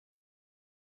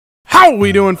How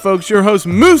we doing, folks? Your host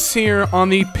Moose here on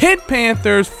the Pitt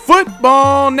Panthers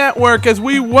Football Network as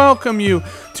we welcome you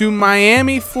to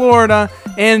Miami, Florida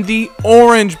and the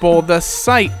Orange Bowl, the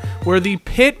site where the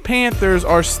Pitt Panthers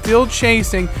are still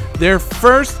chasing their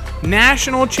first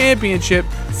national championship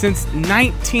since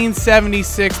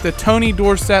 1976, the Tony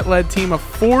Dorsett-led team of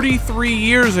 43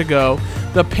 years ago.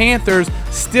 The Panthers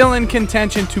still in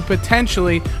contention to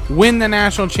potentially win the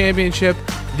national championship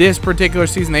this particular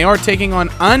season. They are taking on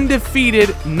undefeated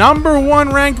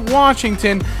 #1 ranked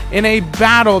Washington in a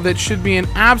battle that should be an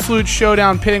absolute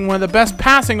showdown, pitting one of the best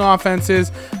passing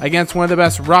offenses against one of the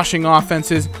best rushing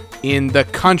offenses in the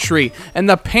country. And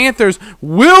the Panthers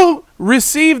will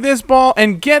receive this ball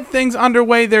and get things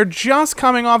underway. They're just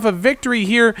coming off a victory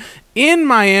here in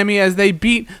Miami as they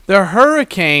beat the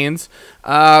Hurricanes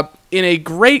in a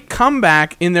great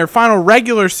comeback in their final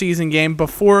regular season game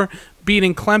before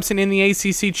beating Clemson in the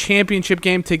ACC championship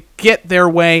game to get their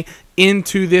way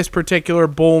into this particular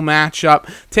bowl matchup,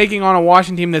 taking on a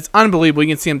Washington team that's unbelievable. You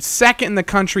can see them second in the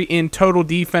country in total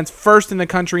defense, first in the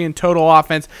country in total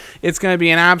offense. It's going to be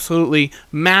an absolutely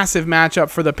massive matchup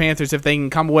for the Panthers if they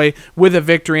can come away with a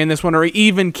victory in this one or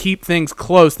even keep things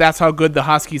close. That's how good the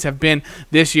Huskies have been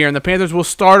this year. And the Panthers will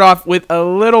start off with a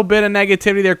little bit of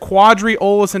negativity there. Quadri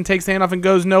Olison takes the handoff and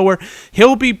goes nowhere.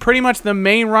 He'll be pretty much the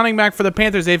main running back for the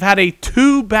Panthers. They've had a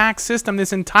two-back system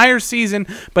this entire season,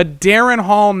 but Darren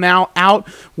Hall now out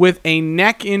with a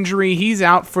neck injury. He's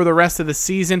out for the rest of the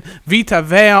season. Vita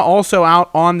Vea also out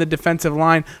on the defensive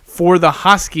line for the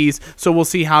Huskies, so we'll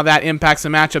see how that impacts the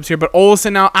matchups here. But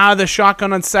Olison now out of the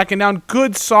shotgun on second down.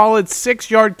 Good, solid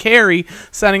 6-yard carry,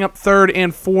 setting up 3rd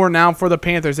and 4 now for the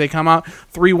Panthers. They come out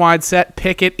 3-wide set,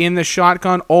 Pickett in the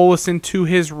shotgun, Olison to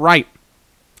his right.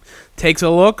 Takes a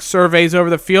look, surveys over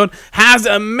the field, has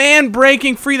a man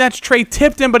breaking free. That's Trey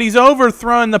Tipton, but he's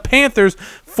overthrown. The Panthers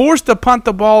forced to punt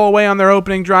the ball away on their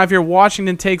opening drive here.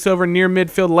 Washington takes over near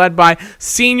midfield, led by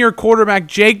senior quarterback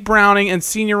Jake Browning and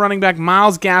senior running back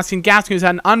Myles Gaskin. Gaskin, who's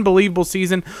had an unbelievable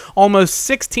season, almost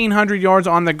 1,600 yards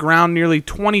on the ground, nearly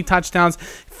 20 touchdowns.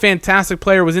 Fantastic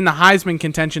player, was in the Heisman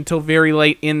contention until very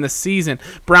late in the season.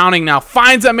 Browning now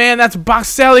finds a man. That's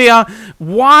Baselia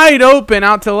wide open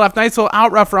out to the left. Nice little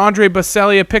out route for Andre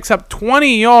Baselia. Picks up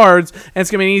 20 yards, and it's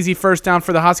going to be an easy first down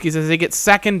for the Huskies as they get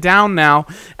second down now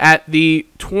at the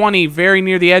 20, very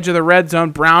near the edge of the red zone.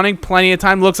 Browning, plenty of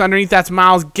time, looks underneath. That's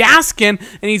Myles Gaskin,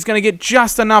 and he's going to get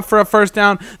just enough for a first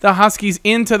down. The Huskies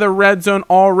into the red zone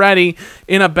already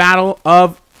in a battle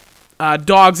of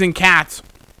dogs and cats.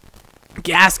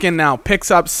 Gaskin now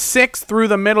picks up 6 through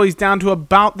the middle. He's down to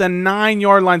about the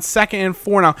 9-yard line. 2nd and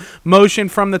 4 now. Motion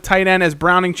from the tight end as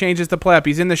Browning changes the play up.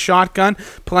 He's in the shotgun.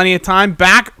 Plenty of time.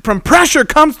 Back from pressure.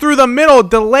 Comes through the middle.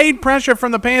 Delayed pressure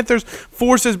from the Panthers.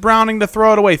 Forces Browning to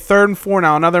throw it away. 3rd and 4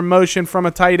 now. Another motion from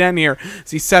a tight end here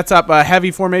as he sets up a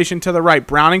heavy formation to the right.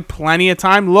 Browning, plenty of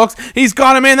time. Looks. He's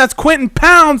got him in. That's Quentin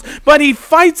Pounds. But he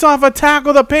fights off a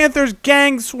tackle. The Panthers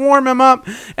gang swarm him up.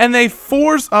 And they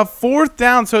force a 4th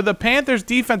down. So the Panthers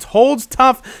defense holds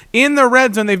tough in the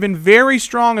red zone. They've been very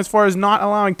strong as far as not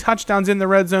allowing touchdowns in the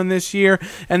red zone this year,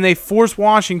 and they force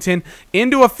Washington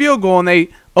into a field goal, and they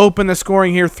open the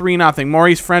scoring here 3-0.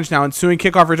 Maurice French now ensuing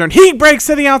kickoff return. He breaks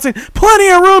to the outside. Plenty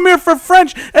of room here for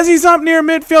French as he's up near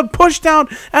midfield. Pushed out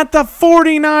at the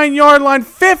 49-yard line.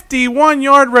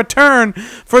 51-yard return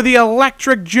for the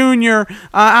Electric Junior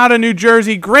out of New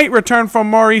Jersey. Great return from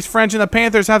Maurice French, and the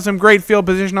Panthers have some great field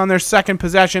position on their second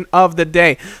possession of the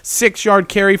day. 6-yard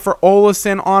carry for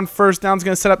Olison on first down. Is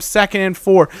going to set up 2nd and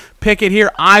 4. Pickett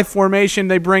here, I formation.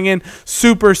 They bring in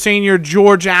super senior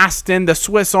George Aston, the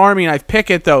Swiss Army knife.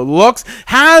 Pickett, though, looks,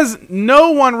 has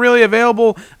no one really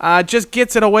available, just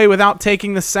gets it away without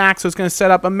taking the sack, so it's going to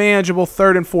set up a manageable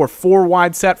 3rd and 4.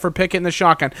 4-wide set for Pickett in the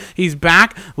shotgun. He's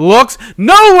back, looks,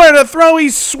 nowhere to throw.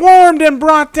 He's swarmed and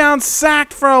brought down,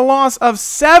 sacked for a loss of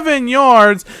 7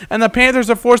 yards, and the Panthers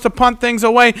are forced to punt things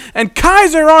away, and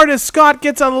Kaiser Artis-Scott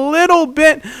gets a little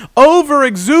bit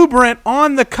over-exuberant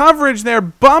on the coverage there,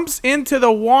 bumps into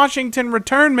the Washington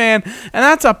return man, and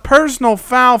that's a personal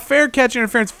foul. Fair catch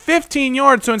interference, 15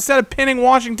 yards. So instead of pinning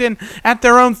Washington at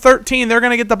their own 13, they're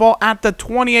going to get the ball at the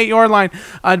 28-yard line.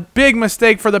 A big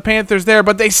mistake for the Panthers there,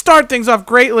 but they start things off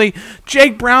greatly.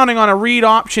 Jake Browning on a read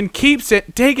option keeps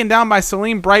it, taken down by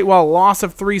Salim Brightwell. Loss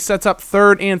of 3 sets up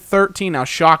 3rd and 13. Now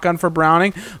shotgun for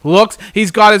Browning. Looks,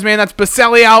 he's got his man. That's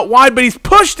Baselli out wide, but he's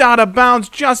pushed out of bounds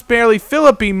just barely.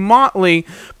 Philippi Motley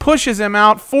pushes him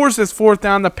out, forces fourth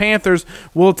down. The Panthers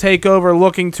will take over,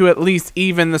 looking to at least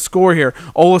even the score here.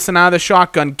 Olesen out of the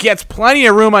shotgun, gets plenty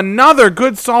of room, another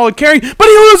good solid carry, but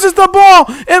he loses the ball.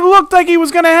 It looked like he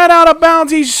was going to head out of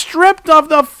bounds. He's stripped of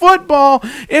the football.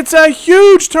 It's a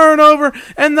huge turnover,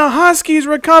 and the Huskies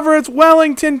recover. It's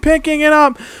Wellington picking it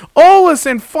up.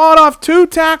 Olesen fought off two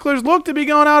tacklers, looked to be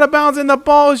going out of bounds, and the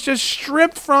ball is just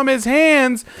stripped from his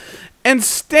hands and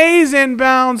stays in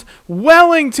bounds.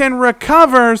 Wellington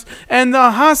recovers, and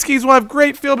the Huskies will have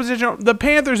great field position. The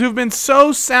Panthers, who've been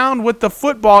so sound with the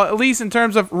football, at least in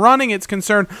terms of running it's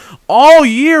concerned, all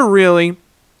year really.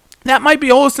 That might be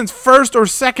Olesen's first or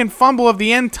second fumble of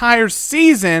the entire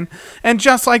season. And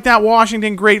just like that,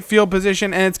 Washington, great field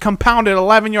position, and it's compounded.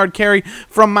 11-yard carry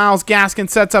from Myles Gaskin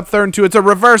sets up 3rd and 2. It's a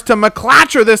reverse to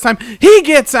McClatcher this time. He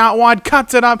gets out wide,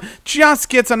 cuts it up, just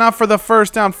gets enough for the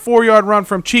first down. 4-yard run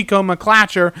from Chico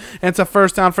McClatcher, and it's a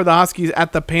first down for the Huskies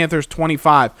at the Panthers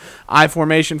 25. I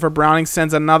formation for Browning,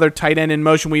 sends another tight end in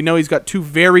motion. We know he's got two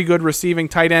very good receiving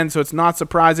tight ends, so it's not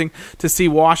surprising to see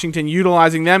Washington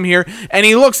utilizing them here. And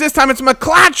he looks this time, it's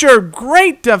McClatcher.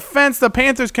 Great defense. The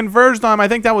Panthers converged on him. I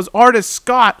think that was Artis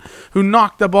Scott who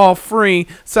knocked the ball free,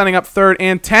 setting up 3rd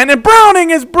and 10. And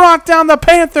Browning has brought down the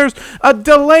Panthers. A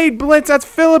delayed blitz. That's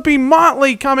Phillippe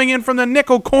Motley coming in from the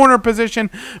nickel corner position.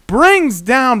 Brings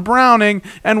down Browning,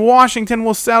 and Washington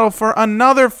will settle for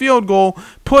another field goal,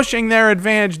 pushing their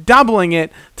advantage, doubling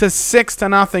it to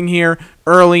 6-0 here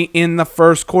early in the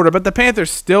first quarter. But the Panthers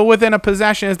still within a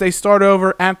possession as they start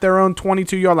over at their own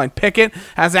 22-yard line. Pickett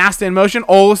has Asta in motion.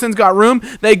 Olesen's got room.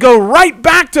 They go right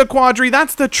back to Quadri.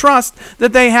 That's the trust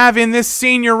that they have in this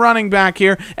senior running back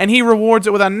here, and he rewards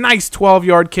it with a nice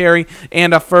 12-yard carry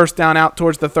and a first down out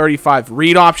towards the 35.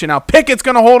 Read option now. Pickett's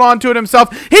going to hold on to it himself.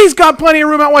 He's got plenty of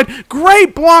room out wide.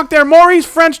 Great block there. Maurice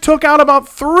French took out about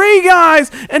 3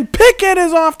 guys, and Pickett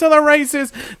is off to the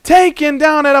races, taken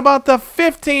down at about the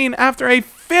 15 after a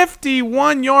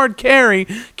 51-yard carry.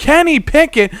 Kenny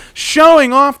Pickett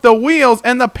showing off the wheels,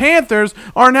 and the Panthers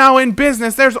are now in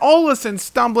business. There's Olesen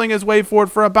stumbling his way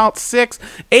forward for about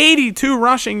 82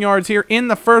 rushing yards here in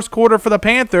the first quarter for the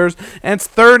Panthers, and it's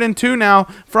 3rd and 2 now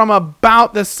from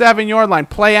about the 7-yard line.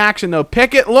 Play action though.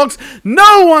 Pickett looks.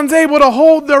 No one's able to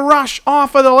hold the rush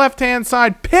off of the left-hand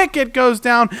side. Pickett goes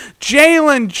down.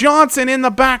 Jalen Johnson in the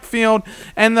backfield,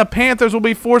 and the Panthers will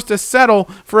be forced to settle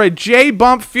for a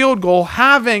J-bump field goal,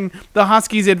 having the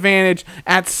Huskies advantage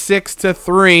at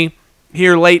 6-3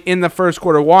 here late in the first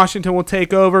quarter. Washington will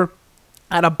take over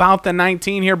at about the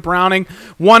 19 here. Browning,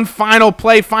 one final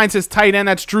play, finds his tight end.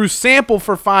 That's Drew Sample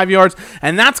for 5 yards,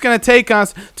 and that's going to take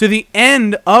us to the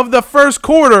end of the first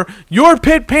quarter. Your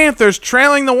Pitt Panthers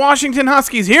trailing the Washington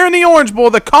Huskies here in the Orange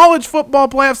Bowl, the college football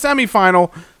playoff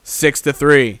semifinal,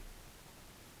 6-3.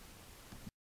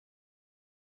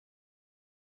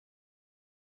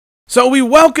 So we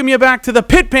welcome you back to the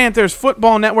Pitt Panthers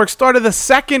Football Network. Start of the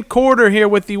second quarter here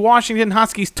with the Washington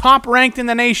Huskies, top ranked in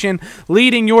the nation,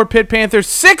 leading your Pitt Panthers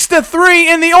 6-3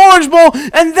 in the Orange Bowl,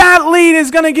 and that lead is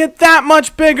going to get that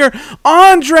much bigger.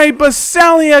 Andre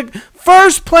Basellia,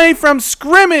 first play from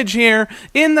scrimmage here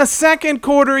in the second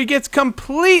quarter. He gets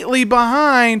completely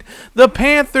behind the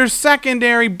Panthers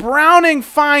secondary. Browning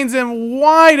finds him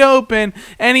wide open,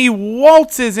 and he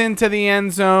waltzes into the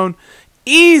end zone.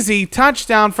 Easy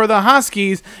touchdown for the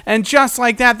Huskies, and just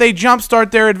like that, they jumpstart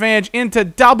their advantage into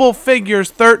double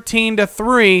figures,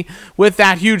 13-3, with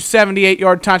that huge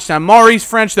 78-yard touchdown. Maurice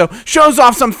French, though, shows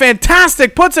off some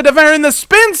fantastic, puts a defender in the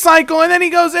spin cycle, and then he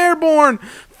goes airborne.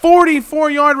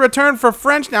 44-yard return for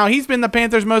French now. He's been the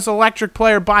Panthers' most electric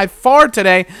player by far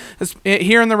today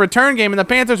here in the return game, and the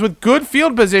Panthers with good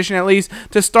field position at least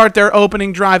to start their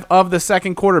opening drive of the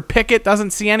second quarter. Pickett doesn't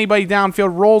see anybody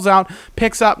downfield, rolls out,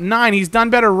 picks up 9. He's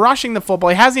done better rushing the football.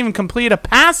 He hasn't even completed a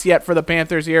pass yet for the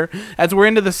Panthers here as we're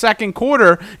into the second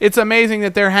quarter. It's amazing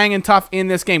that they're hanging tough in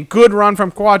this game. Good run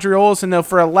from Quadri Olesen, though,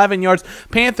 for 11 yards.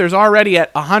 Panthers already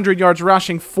at 100 yards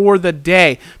rushing for the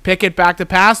day. Pickett back to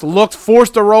pass, looks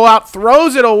forced to roll out,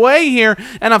 throws it away here,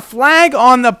 and a flag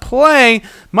on the play.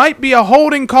 Might be a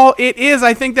holding call. It is.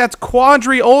 I think that's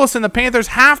Quadri Olesen, the Panthers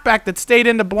halfback that stayed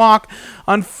in to block.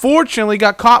 Unfortunately,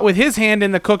 got caught with his hand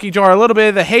in the cookie jar. A little bit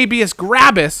of the habeas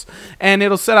grabus, and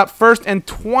it'll set up 1st and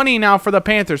 20 now for the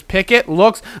Panthers. Pickett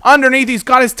looks underneath. He's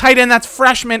got his tight end. That's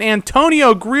freshman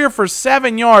Antonio Greer for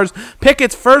 7 yards.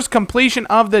 Pickett's first completion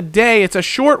of the day. It's a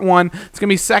short one. It's going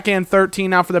to be 2nd and 13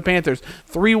 now for the Panthers.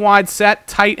 3 wide set,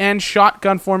 tight end,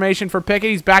 shotgun formation for Pickett.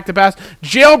 He's back to pass.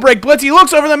 Jailbreak blitz. He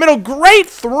looks over the middle. Great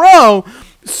throw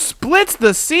splits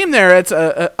the seam there. It's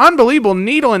an unbelievable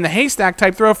needle in the haystack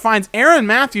type throw. Finds Aaron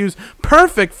Matthews.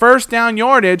 Perfect first down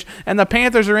yardage, and the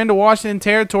Panthers are into Washington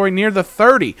territory near the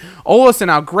 30. Olesen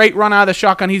now, great run out of the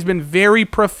shotgun. He's been very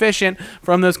proficient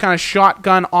from those kind of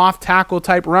shotgun off-tackle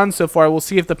type runs so far. We'll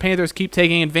see if the Panthers keep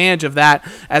taking advantage of that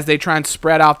as they try and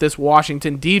spread out this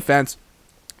Washington defense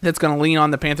that's going to lean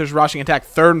on the Panthers' rushing attack.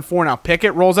 3rd and 4 now.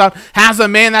 Pickett rolls out, has a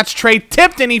man. That's Trey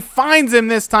Tipton. He finds him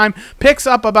this time. Picks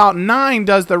up about 9,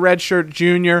 does the redshirt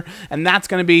junior, and that's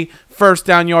going to be first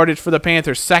down yardage for the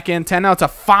Panthers. 2nd and 10 now. It's a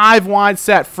 5-wide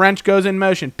set. French goes in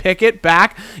motion. Pickett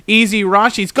back. Easy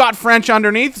rush. He's got French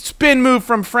underneath. Spin move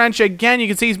from French again. You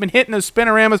can see he's been hitting those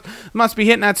spinoramas. Must be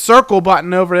hitting that circle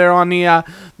button over there on the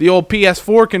old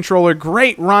PS4 controller.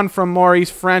 Great run from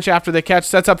Maurice French after the catch.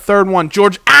 Sets up 3rd and 1.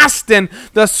 George Aston,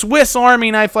 the Swiss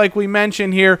Army knife like we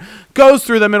mentioned here, goes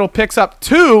through the middle, picks up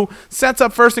 2, sets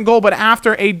up 1st and goal, but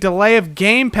after a delay of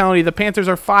game penalty, the Panthers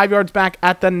are 5 yards back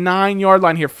at the 9-yard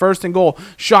line here. 1st and goal,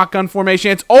 shotgun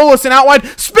formation. It's Olesen out wide,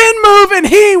 spin move, and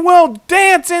he will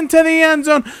dance into the end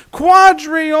zone.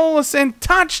 Quadri Olesen,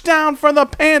 touchdown for the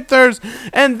Panthers,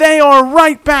 and they are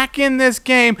right back in this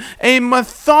game. A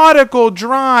methodical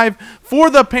drive for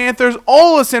the Panthers.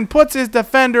 Olesen puts his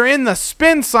defender in the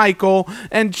spin cycle,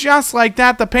 and just like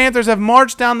that, the Panthers have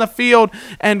marched down the field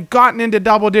and gotten into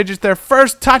double digits. Their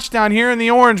first touchdown here in the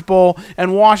Orange Bowl,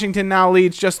 and Washington now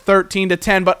leads just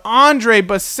 13-10. But Andre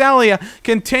Basellia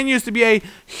continues to be a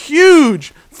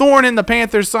huge thorn in the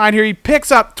Panthers' side here. He picks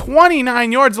up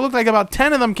 29 yards. It looked like about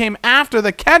 10 of them came after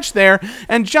the catch there.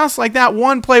 And just like that,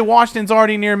 one play, Washington's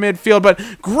already near midfield. But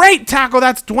great tackle.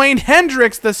 That's Dwayne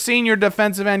Hendricks, the senior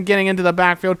defensive end, getting into the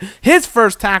backfield. His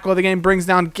first tackle of the game brings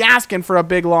down Gaskin for a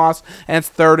big loss. And it's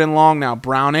 3rd and long now.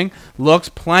 Browning looks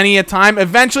plenty of time.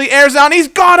 Eventually airs out, and he's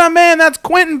got a man. That's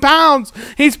Quentin Pounds.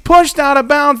 He's pushed out of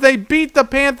bounds. They beat the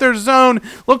Panthers zone.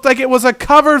 Looked like it was a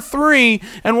cover 3,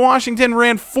 and Washington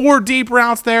ran 4 deep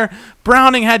routes there.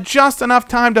 Browning had just enough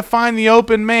time to find the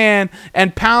open man,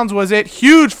 and Pounds was it.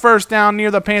 Huge first down near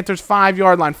the Panthers'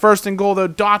 5-yard line. 1st and goal, though.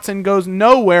 Dotson goes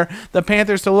nowhere. The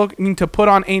Panthers are looking to put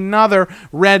on another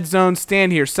red zone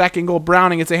stand here. 2nd goal,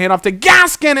 Browning. It's a handoff to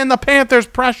Gaskin, and the Panthers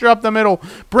pressure up the middle.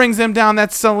 Brings him down.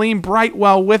 That's Salim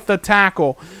Brightwell with the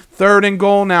tackle. 3rd and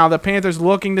goal now. The Panthers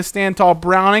looking to stand tall.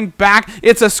 Browning back.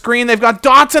 It's a screen. They've got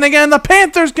Dotson again. The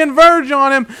Panthers converge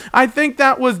on him. I think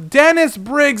that was Dennis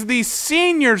Briggs, the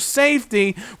senior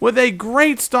safety, with a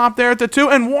great stop there at the 2.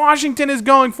 And Washington is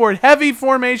going for it. Heavy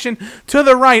formation to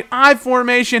the right. I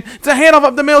formation. It's a handoff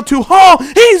up the middle to Hall.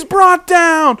 He's brought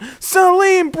down.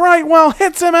 Salim Brightwell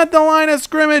hits him at the line of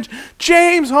scrimmage.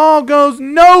 James Hall goes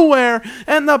nowhere.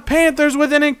 And the Panthers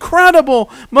with an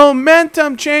incredible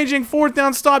momentum-changing 4th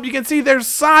down stop. You can see their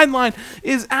sideline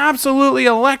is absolutely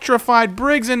electrified.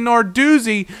 Briggs and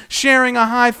Narduzzi sharing a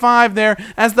high five there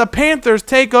as the Panthers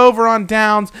take over on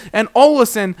downs, and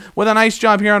Olesen with a nice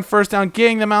job here on 1st down,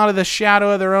 getting them out of the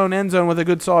shadow of their own end zone with a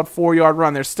good solid 4-yard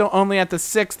run. They're still only at the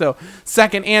 6, though.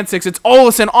 2nd and 6. It's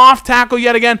Olesen off tackle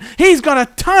yet again. He's got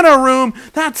a ton of room.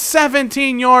 That's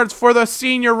 17 yards for the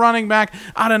senior running back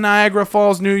out of Niagara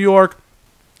Falls, New York.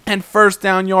 And 1st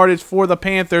down yardage for the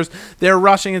Panthers. Their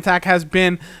rushing attack has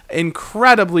been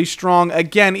incredibly strong.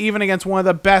 Again, even against one of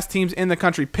the best teams in the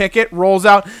country. Pickett rolls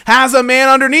out, has a man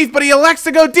underneath, but he elects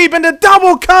to go deep into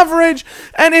double coverage,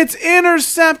 and it's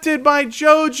intercepted by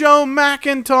JoJo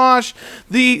McIntosh.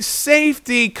 The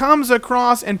safety comes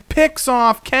across and picks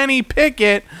off Kenny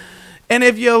Pickett. And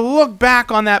if you look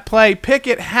back on that play,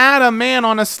 Pickett had a man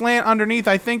on a slant underneath.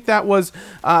 I think that was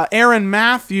Aaron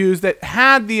Matthews that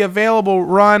had the available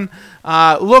run,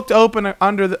 looked open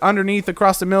underneath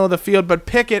across the middle of the field, but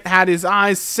Pickett had his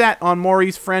eyes set on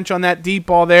Maurice French on that deep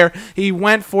ball there. He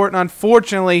went for it, and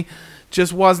unfortunately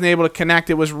just wasn't able to connect.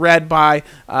 It was read by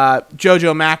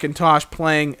JoJo McIntosh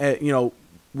playing,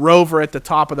 Rover at the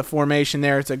top of the formation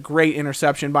there. It's a great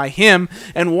interception by him.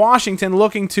 And Washington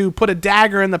looking to put a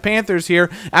dagger in the Panthers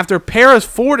here after Paris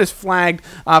Ford is flagged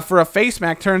for a face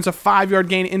mask, turns a 5-yard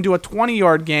gain into a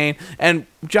 20-yard gain. And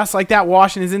just like that,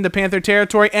 Washington is into Panther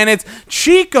territory, and it's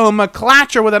Chico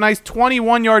McClatcher with a nice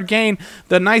 21-yard gain.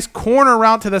 The nice corner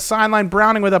route to the sideline.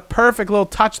 Browning with a perfect little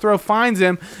touch throw finds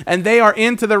him, and they are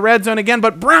into the red zone again,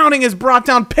 but Browning is brought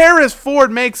down. Paris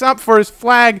Ford makes up for his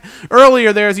flag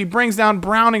earlier there as he brings down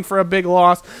Browning for a big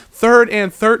loss. 3rd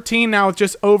and 13 now with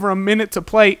just over a minute to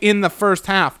play in the first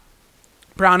half.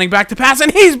 Browning back to pass,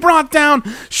 and he's brought down.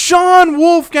 Sean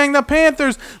Wolfgang, the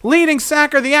Panthers' leading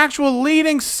sacker, the actual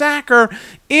leading sacker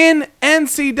in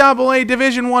NCAA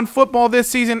Division I football this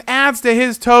season, adds to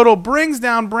his total, brings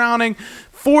down Browning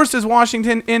forces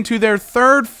Washington into their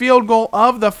third field goal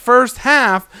of the first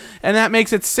half, and that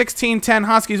makes it 16-10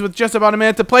 Huskies with just about a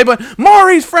minute to play. But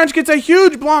Maurice French gets a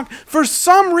huge block. For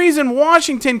some reason,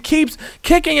 Washington keeps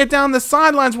kicking it down the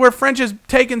sidelines, where French has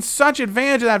taken such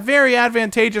advantage of that. Very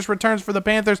advantageous returns for the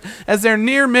Panthers as they're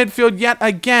near midfield yet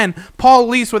again. Paul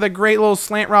Lease with a great little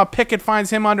slant route. Pickett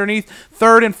finds him underneath.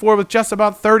 3rd and 4 with just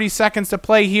about 30 seconds to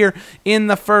play here in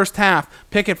the first half.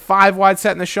 Pickett 5 wide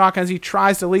set in the shotgun as he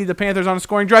tries to lead the Panthers on a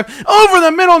scoring drive. Over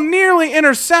the middle, nearly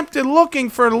intercepted, looking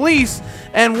for Lease,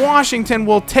 and Washington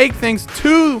will take things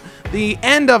to the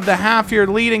end of the half here,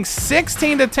 leading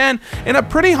 16-10 in a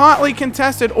pretty hotly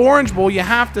contested Orange Bowl, you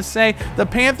have to say. The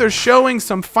Panthers showing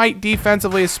some fight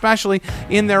defensively, especially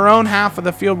in their own half of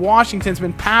the field. Washington's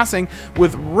been passing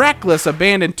with reckless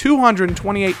abandon,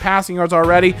 228 passing yards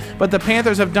already, but the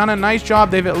Panthers have done a nice job.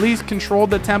 They've at least controlled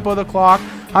the tempo of the clock.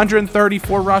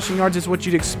 134 rushing yards is what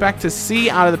you'd expect to see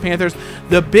out of the Panthers.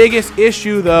 The biggest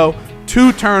issue, though,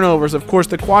 2 turnovers. Of course,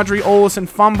 the Quadri Olison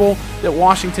fumble that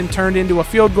Washington turned into a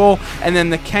field goal, and then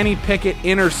the Kenny Pickett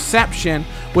interception,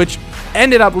 which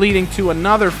ended up leading to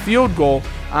another field goal.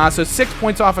 So 6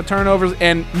 points off of turnovers,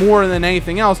 and more than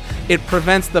anything else, it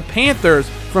prevents the Panthers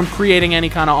from creating any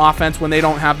kind of offense when they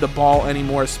don't have the ball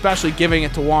anymore, especially giving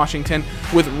it to Washington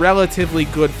with relatively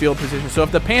good field position. So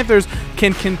if the Panthers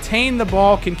can contain the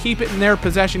ball, can keep it in their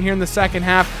possession here in the second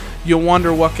half, you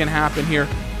wonder what can happen here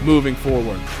moving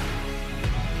forward.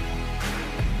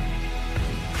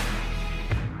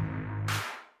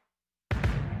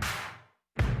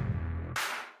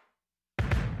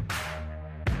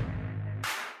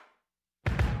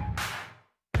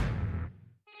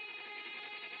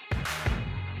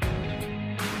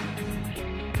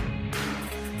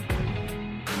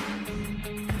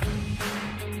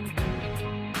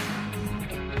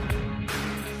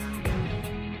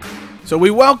 So we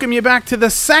welcome you back to the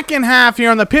second half here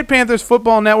on the Pitt Panthers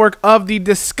Football Network of the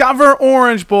Discover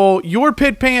Orange Bowl. Your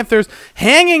Pitt Panthers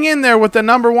hanging in there with the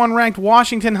 #1 ranked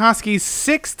Washington Huskies,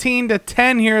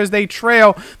 16-10 here as they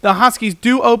trail. The Huskies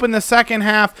do open the second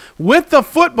half with the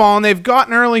football, and they've got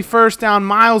an early first down.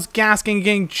 Miles Gaskin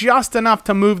getting just enough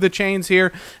to move the chains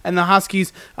here, and the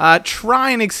Huskies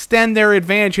try and extend their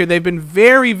advantage here. They've been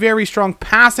very, very strong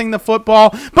passing the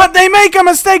football, but they make a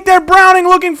mistake there. Browning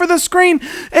looking for the screen.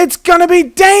 It's going to be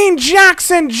Dane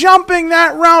Jackson jumping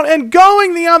that route and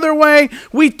going the other way.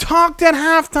 We talked at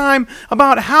halftime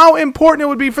about how important it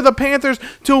would be for the Panthers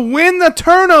to win the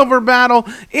turnover battle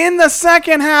in the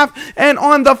second half, and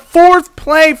on the 4th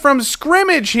play from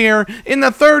scrimmage here in the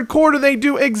 3rd quarter, they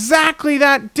do exactly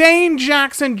that. Dane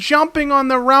Jackson jumping on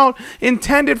the route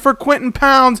intended for Quentin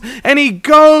Pounds, and he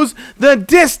goes the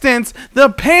distance.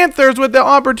 The Panthers with the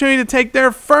opportunity to take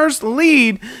their first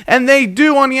lead, and they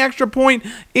do on the extra point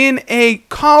in a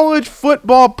college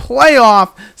football playoff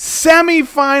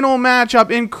semifinal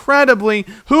matchup. Incredibly,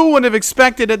 who would have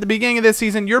expected at the beginning of this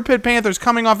season? Your Pitt Panthers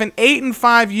coming off an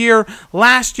 8-5 year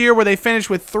last year where they finished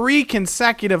with 3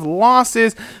 consecutive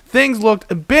losses. Things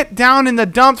looked a bit down in the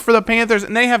dumps for the Panthers,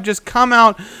 and they have just come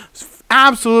out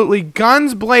absolutely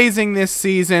guns blazing this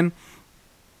season.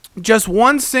 Just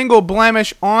one single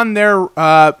blemish on their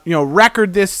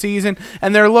record this season,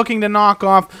 and they're looking to knock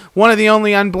off one of the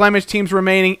only unblemished teams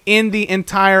remaining in the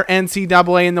entire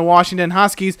NCAA in the Washington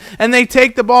Huskies, and they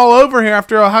take the ball over here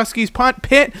after a Huskies punt.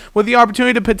 Pitt with the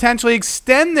opportunity to potentially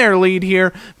extend their lead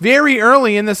here very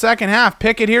early in the second half.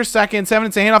 Pickett here, 2nd and 7.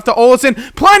 It's a handoff to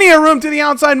Olison. Plenty of room to the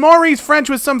outside. Maurice French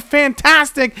with some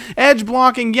fantastic edge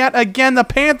blocking yet again. The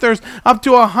Panthers up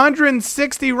to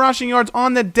 160 rushing yards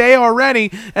on the day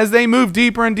already as they move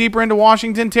deeper and deeper into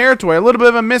Washington territory. A little bit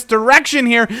of a misdirection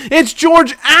here. It's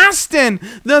George Aston,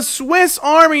 the Swiss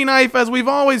Army knife, as we've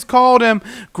always called him.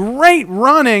 Great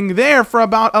running there for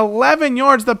about 11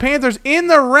 yards. The Panthers in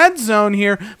the red zone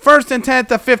here. 1st and 10 at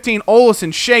the 15.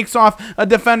 Olison shakes off a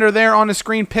defender there on the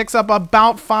screen, picks up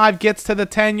about 5, gets to the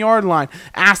 10-yard line.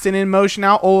 Aston in motion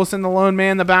now. Olison, the lone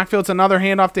man in the backfield. It's another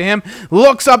handoff to him.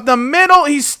 Looks up the middle.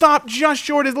 He stopped just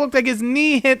short. It looked like his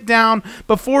knee hit down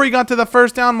before he got to the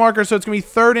first down marker, so it's going to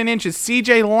be 3rd and inches.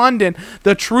 CJ London,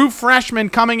 the true freshman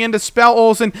coming in to spell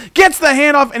Olson, gets the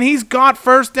handoff, and he's got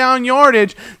first down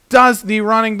yardage. Does the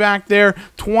running back there,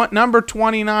 number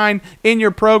 29 in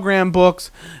your program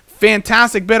books.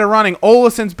 Fantastic bit of running.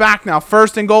 Olison's back now.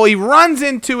 1st and goal. He runs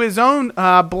into his own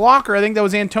blocker. I think that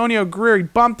was Antonio Greer. He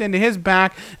bumped into his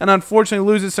back and unfortunately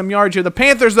loses some yards here. The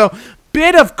Panthers, though,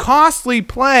 bit of costly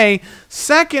play.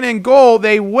 2nd and goal.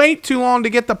 They wait too long to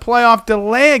get the playoff,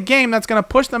 delay a game. That's going to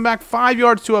push them back 5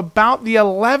 yards to about the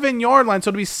 11-yard line. So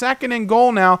it'll be 2nd and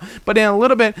goal now, but in a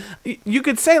little bit, you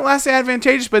could say less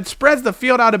advantageous, but it spreads the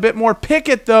field out a bit more.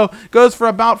 Pickett, though, goes for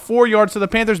about 4 yards. So the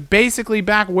Panthers basically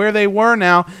back where they were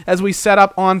now as we set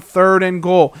up on 3rd and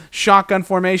goal. Shotgun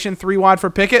formation, 3 wide for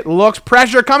Pickett. Looks,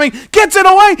 pressure coming, gets it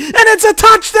away, and it's a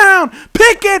touchdown.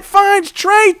 Pickett finds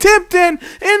Trey Tipton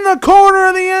in the corner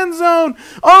of the end zone.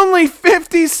 Only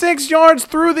 56 yards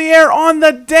through the air on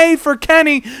the day for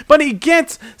Kenny, but he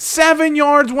gets 7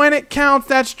 yards when it counts.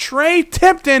 That's Trey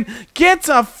Tipton gets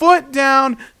a foot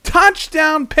down.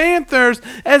 Touchdown Panthers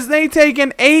as they take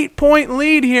an 8-point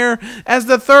lead here as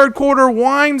the 3rd quarter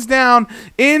winds down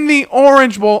in the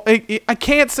Orange Bowl. I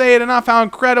can't say it enough how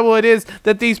incredible it is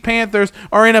that these Panthers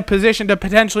are in a position to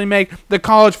potentially make the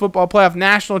college football playoff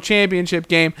national championship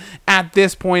game at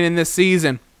this point in this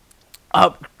season.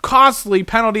 A costly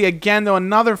penalty again, though,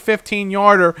 another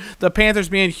 15-yarder. The Panthers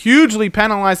being hugely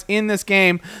penalized in this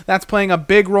game. That's playing a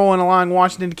big role in allowing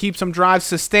Washington to keep some drives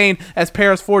sustained as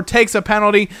Paris Ford takes a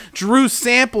penalty. Drew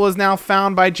Sample is now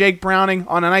found by Jake Browning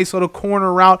on a nice little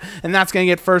corner route, and that's going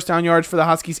to get 1st down yards for the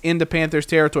Huskies into Panthers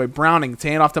territory. Browning,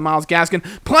 hand off to Myles Gaskin.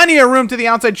 Plenty of room to the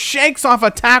outside. Shakes off a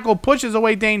tackle, pushes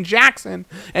away Dane Jackson,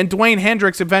 and Dwayne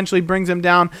Hendricks eventually brings him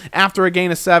down after a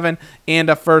gain of 7 and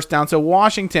a 1st down. So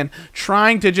Washington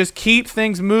trying to just keep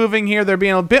things moving here. They're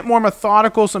being a bit more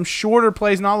methodical, some shorter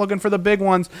plays, not looking for the big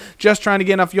ones, just trying to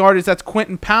get enough yardage. That's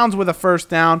Quentin Pounds with a 1st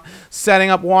down, setting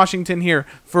up Washington here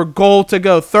for goal to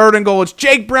go. 3rd and goal. It's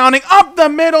Jake Browning up the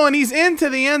middle, and he's into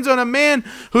the end zone. A man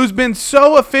who's been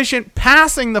so efficient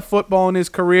passing the football in his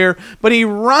career, but he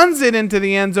runs it into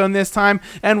the end zone this time,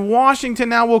 and Washington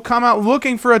now will come out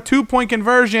looking for a 2-point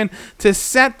conversion to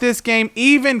set this game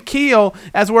even keel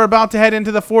as we're about to head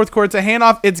into the 4th quarter. It's a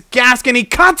handoff. It's Gaskin. He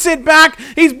cuts it back.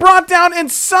 He's brought down,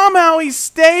 and somehow he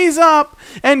stays up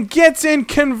and gets in,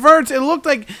 converts. It looked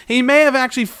like he may have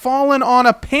actually fallen on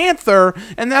a Panther,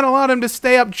 and that allowed him to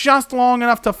stay up just long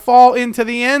enough to fall into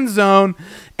the end zone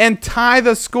and tie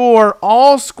the score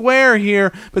all square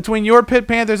here between your Pitt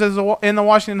Panthers and the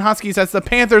Washington Huskies as the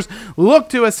Panthers look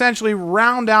to essentially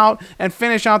round out and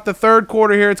finish out the 3rd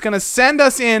quarter here. It's going to send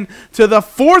us in to the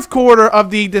 4th quarter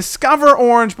of the Discover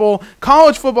Orange Bowl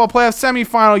College Football Playoff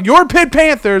semifinal. Your Pitt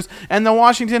Panthers and the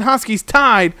Washington Huskies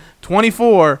tied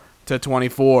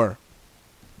 24-24.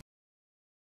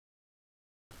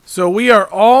 So we are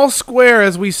all square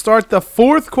as we start the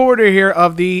 4th quarter here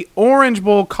of the Orange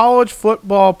Bowl College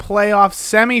Football Playoff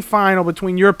semifinal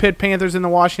between your Pitt Panthers and the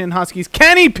Washington Huskies.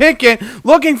 Kenny Pickett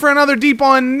looking for another deep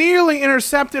ball and nearly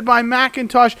intercepted by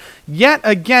McIntosh. Yet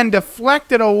again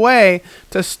deflected away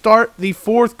to start the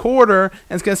 4th quarter,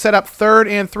 and it's going to set up 3rd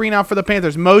and 3 now for the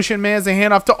Panthers. Motion man as a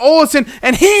handoff to Olsen,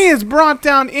 and he is brought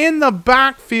down in the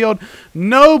backfield.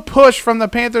 No push from the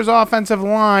Panthers offensive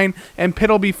line, and Pitt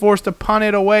will be forced to punt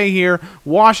it away here.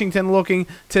 Washington looking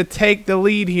to take the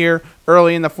lead here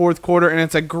early in the 4th quarter, and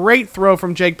it's a great throw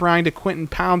from Jake Browning to Quentin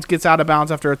Pounds. Gets out of bounds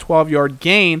after a 12-yard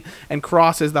gain and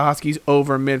crosses the Huskies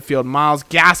over midfield. Myles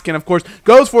Gaskin, of course,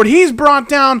 goes for it. He's brought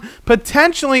down.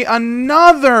 Potentially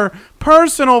another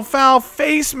personal foul,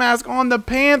 face mask on the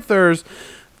Panthers.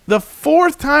 The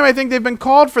 4th time I think they've been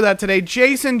called for that today.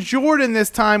 Jason Jordan this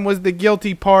time was the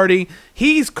guilty party.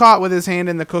 He's caught with his hand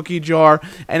in the cookie jar,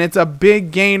 and it's a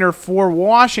big gainer for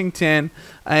Washington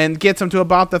and gets him to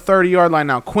about the 30-yard line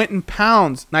now. Quentin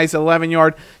Pounds, nice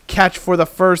 11-yard catch for the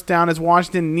 1st down as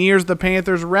Washington nears the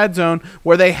Panthers' red zone,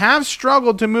 where they have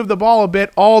struggled to move the ball a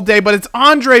bit all day, but it's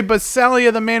Andre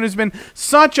Basellia, the man who's been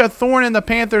such a thorn in the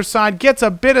Panthers' side, gets a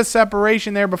bit of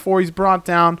separation there before he's brought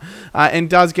down and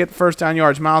does get 1st down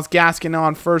yards. Myles Gaskin now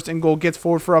on 1st and goal, gets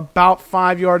forward for about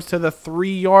 5 yards to the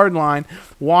 3-yard line.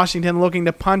 Washington looking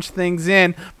to punch things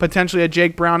in, potentially a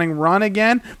Jake Browning run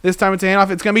again. This time it's a handoff.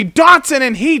 It's going to be Dotson,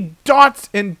 and he darts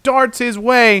his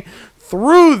way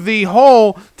through the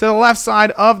hole to the left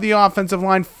side of the offensive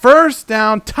line. 1st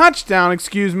down, touchdown,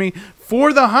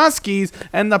 for the Huskies,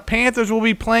 and the Panthers will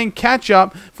be playing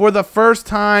catch-up for the 1st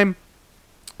time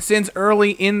since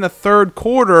early in the 3rd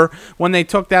quarter when they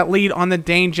took that lead on the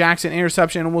Dane Jackson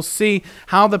interception. And we'll see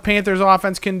how the Panthers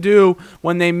offense can do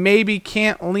when they maybe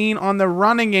can't lean on the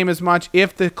running game as much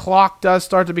if the clock does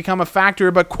start to become a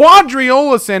factor. But Quadri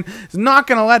Olesen is not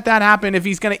going to let that happen if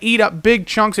he's going to eat up big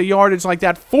chunks of yardage like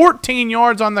that. 14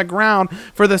 yards on the ground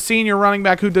for the senior running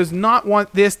back who does not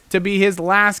want this to be his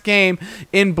last game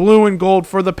in blue and gold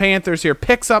for the Panthers here.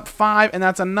 Picks up 5, and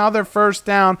that's another 1st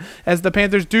down as the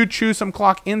Panthers do chew some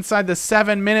clock inside the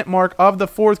 7-minute mark of the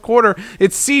fourth quarter.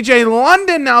 It's C.J.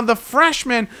 London now, the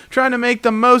freshman, trying to make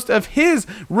the most of his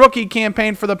rookie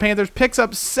campaign for the Panthers. Picks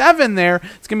up 7 there.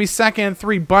 It's going to be 2nd and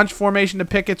 3. Bunch formation to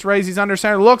Pickett's raise. He's under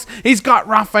center. Looks. He's got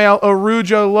Rafael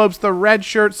Araujo-Lopes, the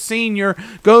redshirt senior,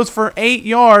 goes for 8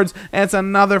 yards, and it's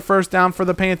another first down for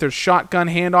the Panthers. Shotgun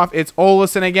handoff. It's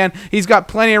Olesen again. He's got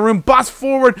plenty of room. Busts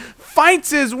forward.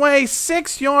 Fights his way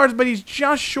 6 yards, but he's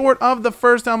just short of the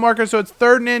first down marker, so it's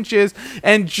 3rd and inches,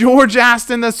 and George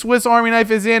Aston, the Swiss Army knife,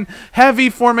 is in heavy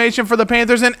formation for the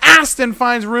Panthers, and Aston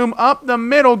finds room up the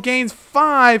middle, gains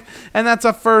 5, and that's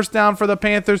a first down for the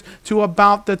Panthers to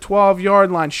about the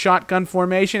 12-yard line. Shotgun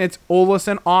formation. It's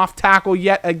Olesen off tackle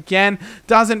yet again.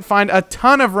 Doesn't find a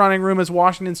ton of running room as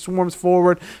Washington swarms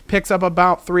forward. Picks up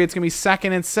about 3. It's going to be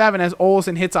 2nd and 7 as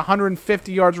Olesen hits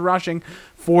 150 yards rushing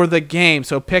for the game.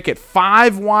 So Pickett,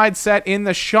 5 wide set in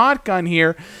the shotgun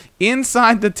here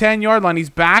inside the 10-yard line.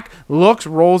 He's back, looks,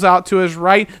 rolls out to his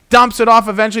right, dumps it off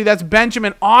eventually. That's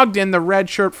Benjamin Ogden, the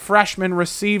redshirt freshman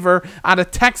receiver out of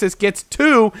Texas, gets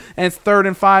 2, and it's 3rd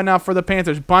and 5 now for the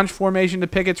Panthers. Bunch formation to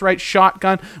Pickett's right,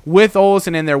 shotgun with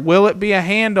Olesen in there. Will it be a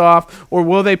handoff, or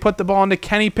will they put the ball into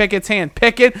Kenny Pickett's hand?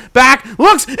 Pickett back,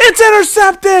 looks, it's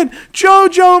intercepted!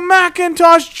 JoJo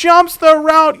McIntosh jumps the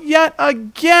route yet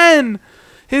again.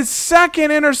 His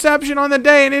 2nd interception on the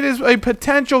day, and it is a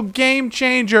potential game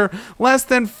changer. Less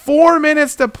than 4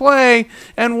 minutes to play,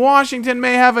 and Washington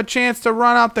may have a chance to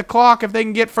run out the clock if they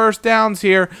can get first downs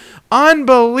here.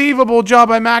 Unbelievable job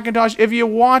by McIntosh. If you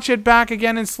watch it back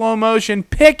again in slow motion,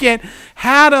 Pickett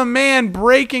had a man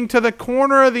breaking to the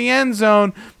corner of the end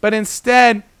zone, but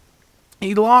instead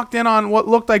he locked in on what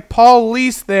looked like Paul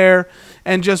Lease there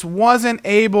and just wasn't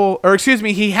able, or excuse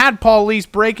me, he had Paul Lease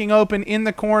breaking open in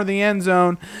the corner of the end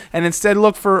zone and instead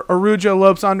looked for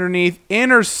Araujo-Lopes underneath,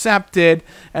 intercepted,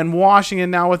 and Washington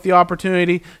now with the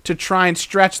opportunity to try and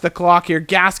stretch the clock here.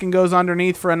 Gaskin goes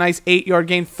underneath for a nice 8-yard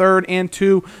gain, 3rd and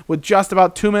 2 with just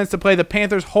about 2 minutes to play. The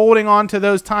Panthers holding on to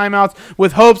those timeouts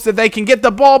with hopes that they can get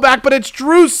the ball back, but it's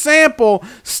Drew Sample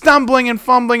stumbling and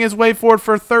fumbling his way forward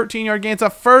for a 13-yard gain. It's a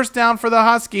first down for the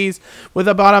Huskies with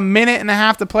about a minute and a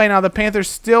half to play now. The Panthers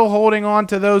still holding on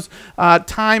to those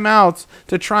timeouts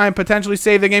to try and potentially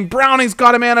save the game. Browning's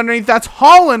got a man underneath. That's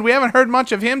Holland. We haven't heard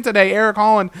much of him today. Eric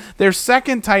Holland, their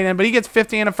 2nd tight end, but he gets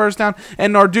 50 and a first down.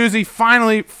 And Narduzzi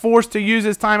finally forced to use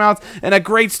his timeouts, and a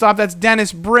great stop. That's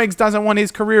Dennis Briggs. Doesn't want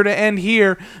his career to end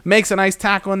here. Makes a nice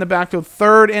tackle in the backfield.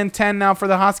 3rd and 10 now for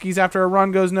the Huskies after a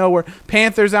run goes nowhere.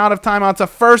 Panthers out of timeouts. A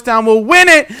first down will win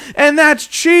it, and that's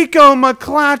Chico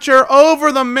McClatcher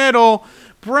over the middle.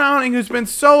 Browning, who's been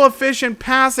so efficient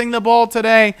passing the ball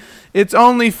today, it's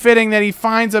only fitting that he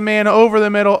finds a man over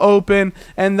the middle open,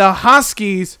 and the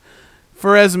Huskies,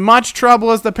 for as much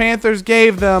trouble as the Panthers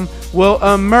gave them, will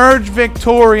emerge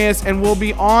victorious and will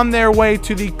be on their way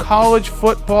to the college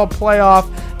football playoff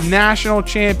national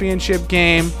championship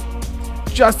game.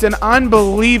 Just an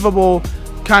unbelievable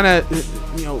kind of,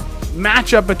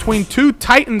 matchup between 2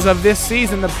 titans of this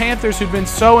season. The Panthers, who've been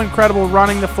so incredible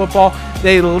running the football,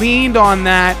 they leaned on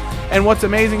that, and what's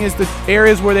amazing is the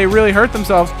areas where they really hurt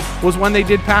themselves was when they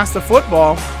did pass the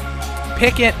football.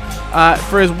 Pickett,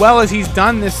 for as well as he's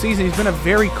done this season, he's been a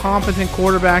very competent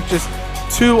quarterback. Just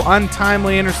 2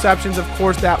 untimely interceptions. Of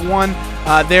course, that one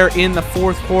there in the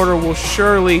fourth quarter will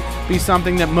surely be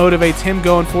something that motivates him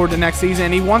going forward to next season.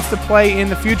 And he wants to play in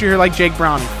the future here like Jake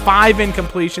Browning. 5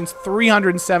 incompletions,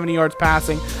 370 yards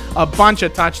passing, a bunch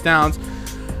of touchdowns.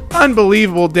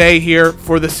 Unbelievable day here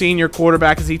for the senior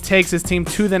quarterback as he takes his team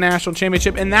to the national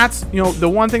championship. And that's, the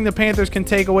one thing the Panthers can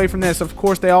take away from this. Of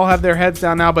course, they all have their heads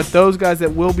down now, but those guys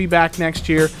that will be back next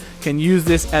year can use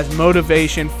this as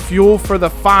motivation, fuel for the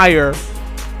fire.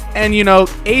 And,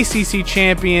 ACC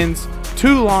champions,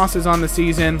 2 losses on the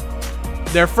season,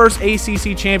 their first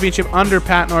ACC championship under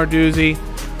Pat Narduzzi.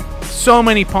 So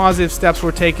many positive steps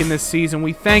were taken this season.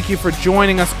 We thank you for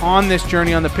joining us on this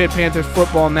journey on the Pitt Panthers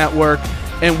Football Network,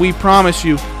 and we promise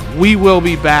you we will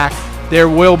be back. There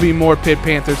will be more Pitt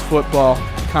Panthers football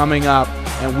coming up,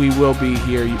 and we will be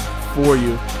here for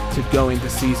you to go into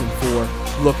season 4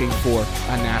 looking for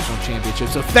a national championship.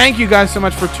 So thank you guys so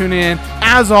much for tuning in.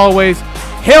 As always,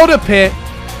 hail to Pitt.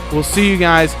 We'll see you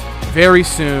guys very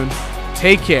soon.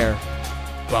 Take care.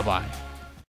 Bye-bye.